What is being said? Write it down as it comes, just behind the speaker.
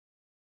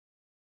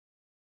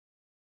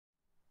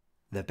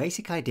The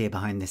basic idea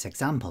behind this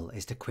example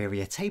is to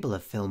query a table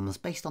of films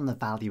based on the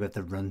value of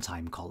the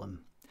runtime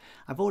column.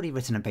 I've already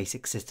written a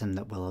basic system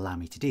that will allow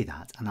me to do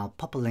that, and I'll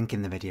pop a link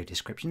in the video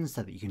description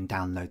so that you can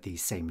download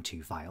these same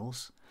two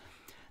files.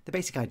 The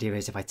basic idea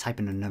is if I type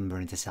in a number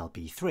into cell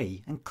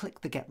B3 and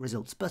click the Get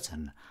Results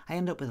button, I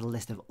end up with a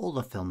list of all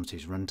the films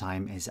whose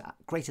runtime is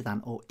greater than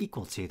or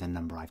equal to the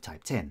number I've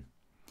typed in.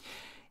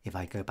 If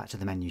I go back to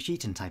the menu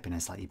sheet and type in a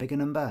slightly bigger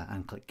number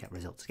and click Get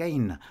Results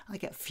again, I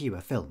get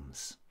fewer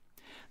films.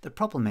 The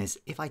problem is,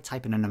 if I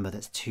type in a number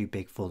that's too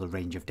big for the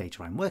range of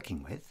data I'm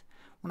working with,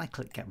 when I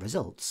click Get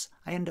Results,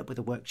 I end up with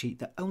a worksheet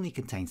that only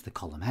contains the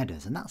column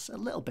headers, and that's a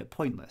little bit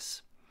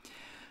pointless.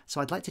 So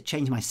I'd like to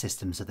change my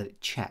system so that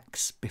it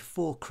checks,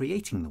 before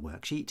creating the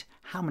worksheet,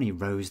 how many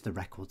rows the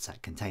record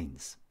set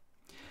contains.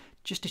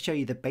 Just to show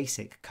you the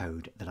basic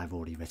code that I've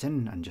already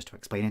written, and just to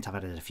explain it, I've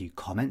added a few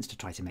comments to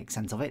try to make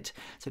sense of it,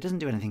 so it doesn't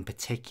do anything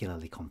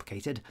particularly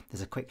complicated.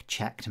 There's a quick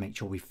check to make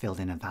sure we've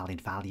filled in a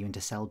valid value into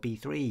cell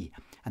B3,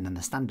 and then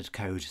the standard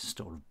code,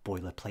 sort of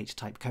boilerplate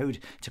type code,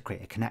 to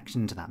create a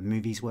connection to that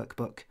movies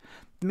workbook.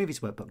 The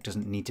movies workbook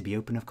doesn't need to be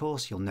open, of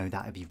course. You'll know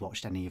that if you've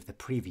watched any of the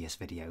previous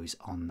videos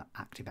on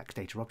ActiveX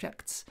data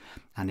objects,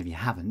 and if you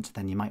haven't,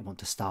 then you might want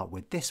to start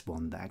with this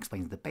one that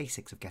explains the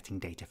basics of getting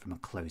data from a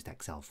closed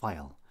Excel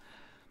file.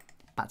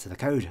 Back to the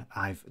code,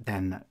 I've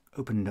then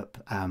opened up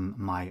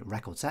my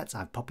record set.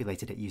 I've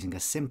populated it using a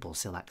simple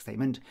select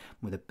statement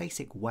with a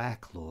basic where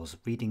clause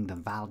reading the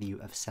value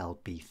of cell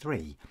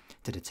B3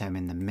 to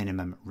determine the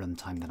minimum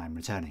runtime that I'm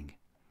returning.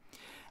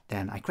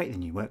 Then I create the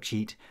new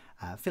worksheet,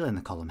 fill in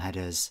the column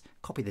headers,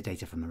 copy the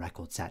data from the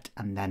record set,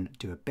 and then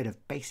do a bit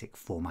of basic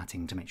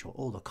formatting to make sure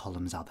all the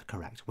columns are the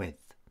correct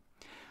width.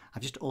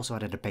 I've just also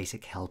added a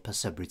basic helper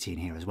subroutine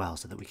here as well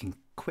so that we can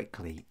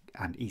quickly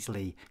and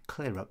easily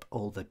clear up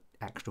all the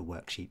extra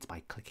worksheets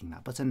by clicking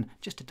that button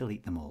just to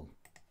delete them all.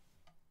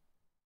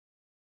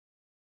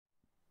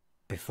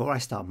 Before I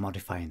start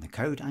modifying the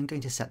code, I'm going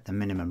to set the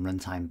minimum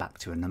runtime back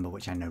to a number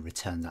which I know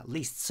returns at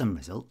least some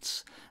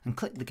results, and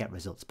click the Get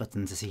Results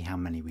button to see how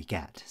many we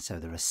get. So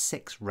there are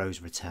 6 rows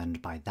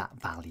returned by that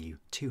value,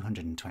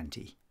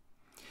 220.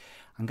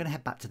 I'm going to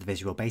head back to the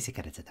Visual Basic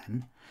editor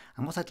then,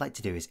 and what I'd like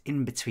to do is,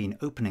 in between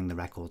opening the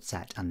record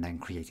set and then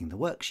creating the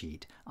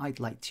worksheet, I'd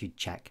like to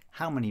check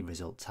how many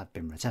results have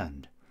been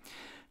returned.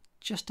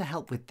 Just to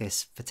help with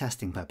this for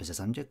testing purposes,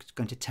 I'm just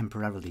going to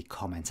temporarily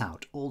comment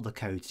out all the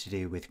code to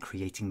do with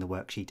creating the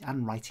worksheet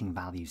and writing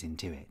values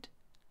into it.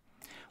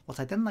 What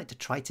I'd then like to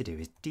try to do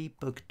is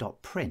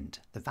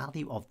debug.print the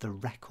value of the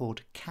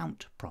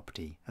RecordCount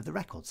property of the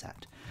record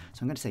set.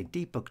 So I'm going to say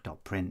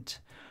debug.print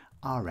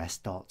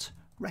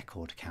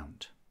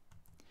rs.recordCount.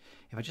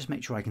 If I just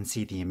make sure I can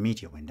see the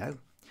immediate window,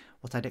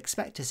 what I'd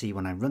expect to see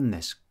when I run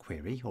this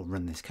query or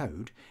run this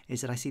code is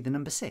that I see the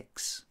number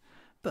 6.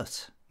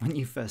 But when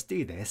you first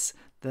do this,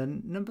 the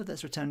number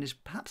that's returned is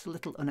perhaps a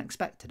little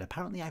unexpected.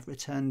 Apparently I've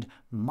returned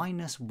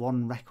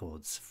 -1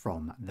 records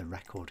from the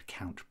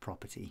RecordCount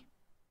property.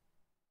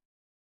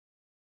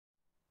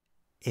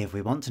 If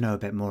we want to know a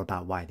bit more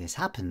about why this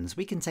happens,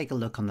 we can take a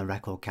look on the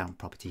RecordCount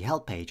Property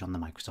help page on the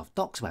Microsoft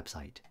Docs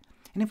website.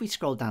 And if we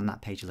scroll down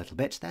that page a little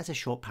bit, there's a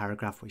short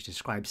paragraph which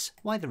describes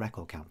why the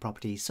RecordCount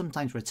property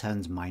sometimes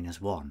returns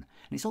 -1, and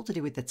it's all to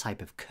do with the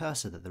type of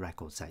cursor that the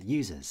record set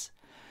uses.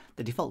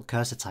 The default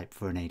cursor type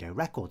for an ADO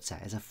record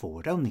set is a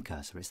forward-only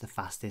cursor. It's the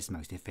fastest,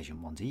 most efficient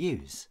one to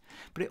use,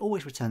 but it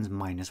always returns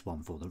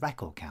 -1 for the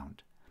record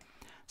count.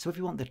 So if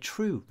we want the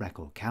true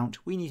record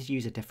count, we need to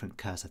use a different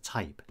cursor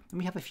type, and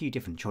we have a few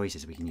different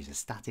choices. We can use a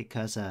static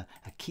cursor,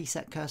 a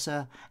keyset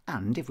cursor,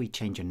 and if we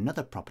change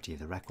another property of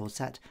the record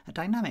set, a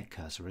dynamic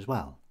cursor as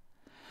well.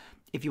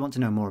 If you want to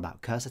know more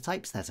about cursor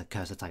types, there's a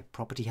cursor type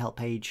property help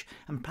page,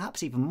 and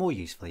perhaps even more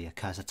usefully, a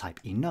cursor type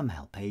enum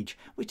help page,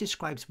 which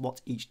describes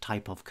what each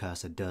type of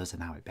cursor does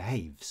and how it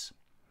behaves.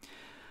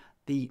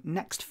 The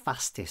next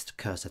fastest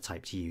cursor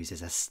type to use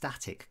is a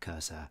static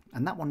cursor,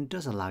 and that one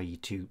does allow you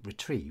to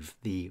retrieve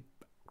the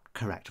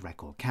correct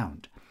record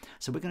count.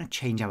 So we're going to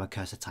change our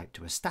cursor type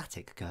to a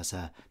static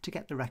cursor to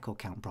get the record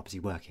count property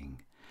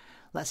working.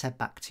 Let's head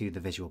back to the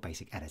Visual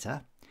Basic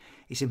editor.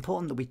 It's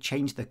important that we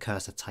change the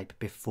cursor type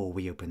before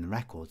we open the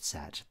record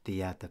set.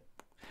 The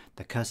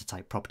cursor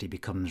type property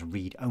becomes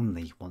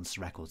read-only once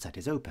the record set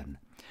is open.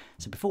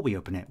 So before we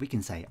open it, we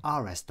can say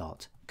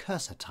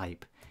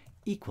rs.cursorType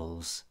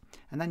equals,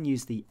 and then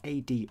use the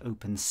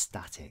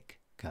ADOpenStatic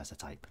cursor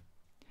type.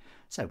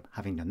 So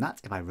having done that,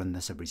 if I run the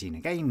subroutine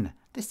again,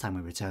 this time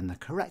we return the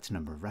correct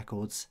number of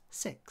records,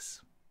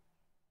 6.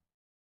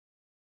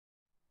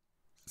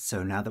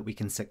 So now that we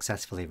can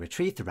successfully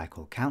retrieve the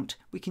record count,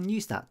 we can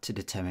use that to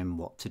determine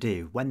what to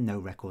do when no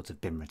records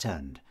have been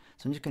returned.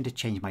 So I'm just going to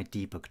change my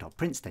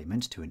debug.print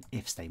statement to an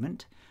if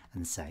statement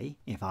and say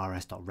if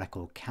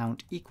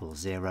rs.recordCount equals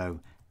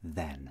 0,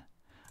 then.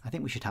 I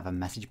think we should have a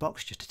message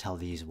box just to tell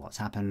the user what's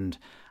happened.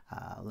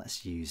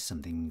 Let's use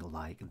something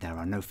like there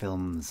are no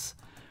films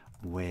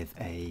with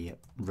a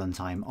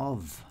runtime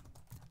of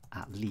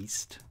at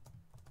least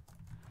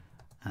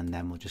and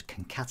then we'll just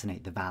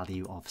concatenate the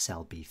value of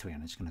cell B3.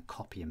 I'm just going to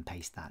copy and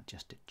paste that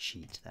just to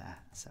cheat there.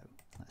 So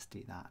let's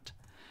do that.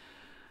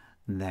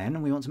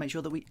 Then we want to make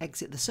sure that we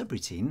exit the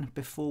subroutine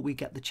before we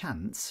get the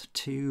chance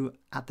to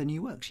add the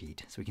new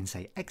worksheet. So we can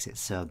say exit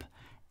sub,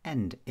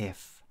 end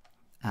if,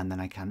 and then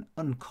I can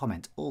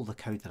uncomment all the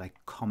code that I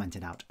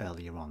commented out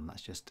earlier on.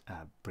 Let's just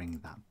bring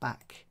that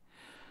back.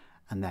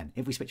 And then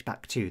if we switch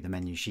back to the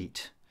menu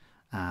sheet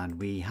and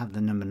we have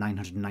the number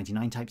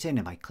 999 typed in,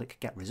 if I click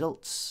get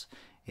results,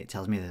 it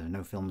tells me there are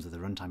no films with a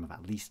runtime of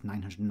at least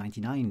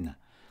 999.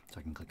 So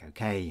I can click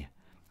OK.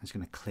 I'm just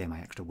going to clear my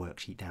extra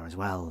worksheet there as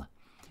well.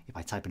 If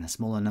I type in a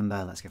smaller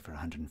number, let's go for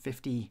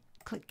 150,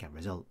 click get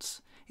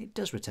results. It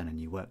does return a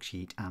new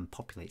worksheet and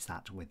populates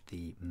that with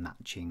the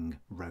matching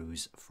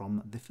rows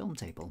from the film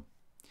table.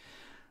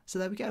 So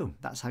there we go.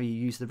 That's how you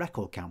use the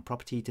record count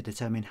property to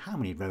determine how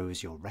many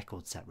rows your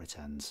record set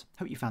returns.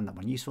 Hope you found that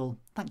one useful.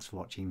 Thanks for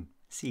watching.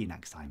 See you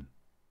next time.